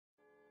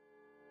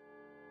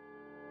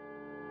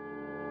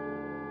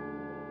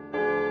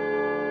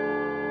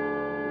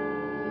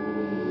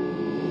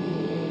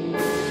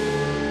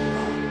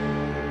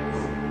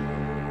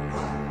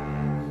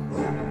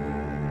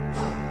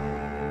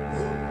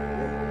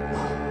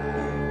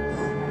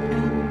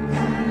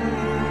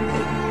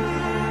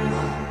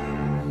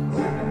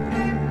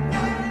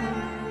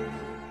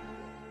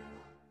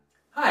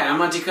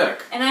Monte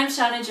Cook. And I'm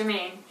Shauna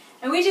Germain.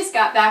 And we just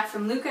got back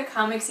from Luca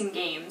Comics and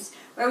Games,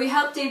 where we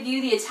helped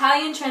debut the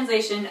Italian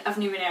translation of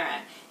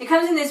Numenera. It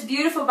comes in this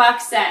beautiful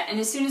box set, and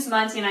as soon as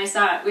Monty and I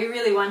saw it, we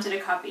really wanted a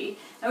copy.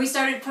 And we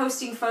started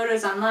posting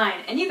photos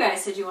online, and you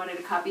guys said you wanted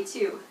a copy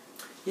too.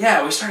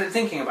 Yeah, we started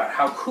thinking about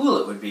how cool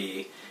it would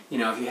be, you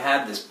know, if you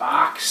had this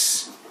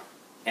box,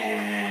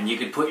 and you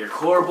could put your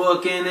core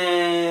book in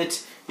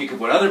it, you could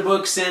put other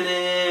books in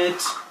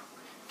it,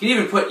 you could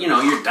even put, you know,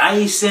 your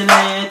dice in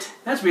it.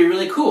 That'd be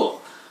really cool.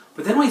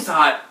 But then we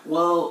thought,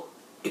 well,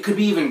 it could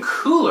be even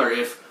cooler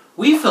if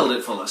we filled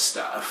it full of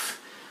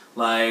stuff.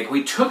 Like,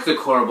 we took the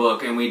core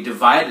book and we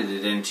divided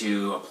it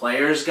into a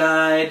player's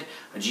guide,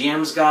 a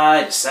GM's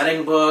guide, a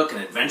setting book, an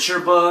adventure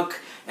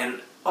book,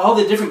 and all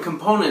the different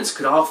components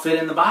could all fit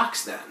in the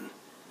box then.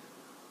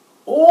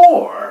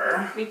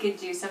 Or we could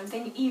do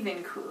something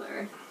even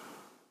cooler,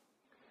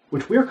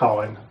 which we're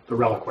calling the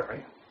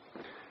Reliquary.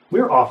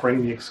 We're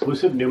offering the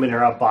exclusive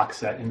Numenera box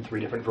set in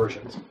 3 different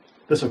versions.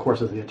 This, of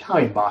course, is the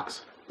Italian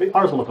box, but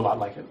ours will look a lot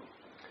like it.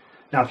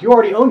 Now, if you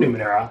already own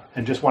Numenera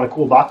and just want a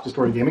cool box to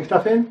store your gaming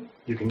stuff in,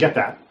 you can get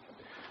that.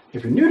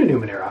 If you're new to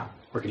Numenera,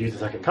 or could use a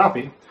second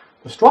copy,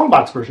 the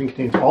Strongbox version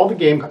contains all the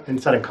game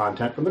and setting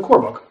content from the core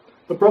book,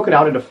 but broken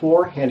out into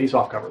 4 handy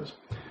softcovers.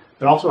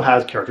 It also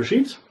has character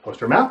sheets,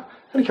 poster map,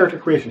 and a character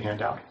creation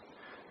handout.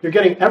 You're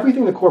getting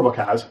everything the core book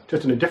has,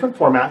 just in a different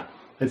format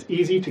that's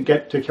easy to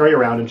get to carry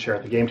around and share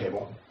at the game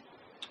table.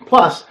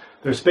 Plus,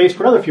 there's space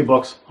for another few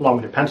books, along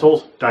with your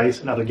pencils, dice,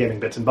 and other gaming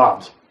bits and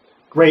bobs.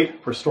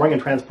 Great for storing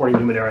and transporting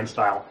Numenera in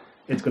style.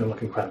 It's going to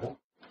look incredible.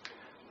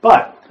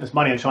 But, as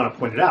Monty and Shauna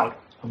pointed out,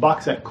 a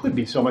box set could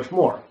be so much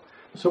more.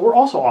 So we're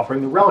also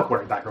offering the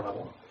Reliquary backer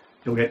level.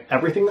 You'll get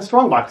everything the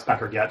Strongbox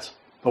backer gets,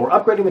 but we're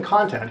upgrading the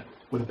content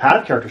with a pad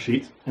of character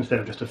sheets instead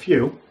of just a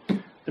few,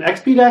 an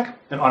XP deck,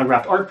 an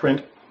autographed art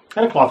print,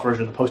 and a cloth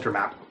version of the poster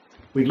map.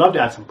 We'd love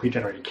to add some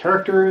pre-generated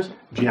characters,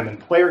 GM and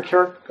player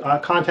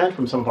content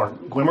from some of our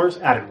glimmers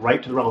added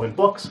right to the relevant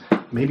books,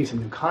 maybe some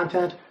new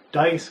content,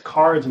 dice,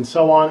 cards, and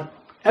so on.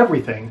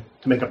 Everything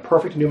to make a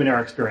perfect Numenera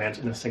experience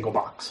in a single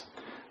box.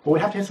 But we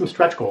have to hit some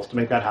stretch goals to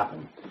make that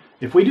happen.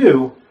 If we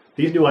do,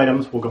 these new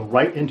items will go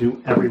right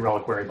into every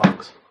Reliquary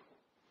box.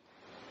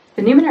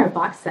 The Numenera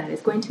box set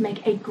is going to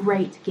make a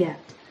great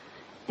gift.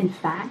 In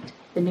fact,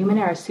 the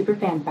Numenera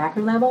Superfan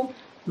backer level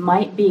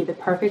might be the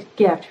perfect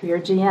gift for your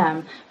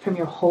GM from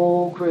your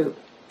whole group.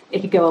 It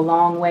could go a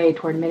long way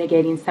toward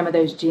mitigating some of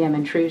those GM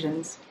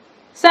intrusions.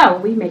 So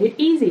we made it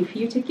easy for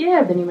you to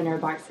give the Numenera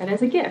box set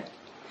as a gift.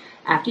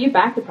 After you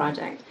back the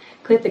project,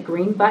 click the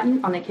green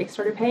button on the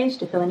Kickstarter page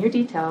to fill in your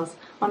details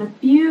on a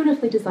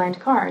beautifully designed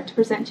card to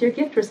present to your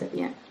gift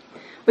recipient.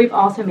 We've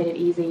also made it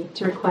easy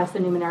to request the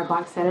Numenera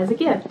box set as a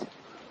gift.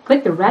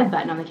 Click the red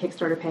button on the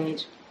Kickstarter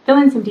page,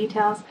 fill in some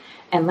details,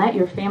 and let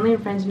your family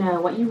and friends know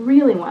what you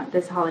really want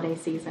this holiday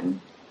season.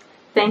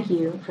 Thank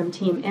you from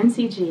Team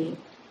MCG,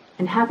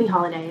 and happy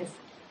holidays.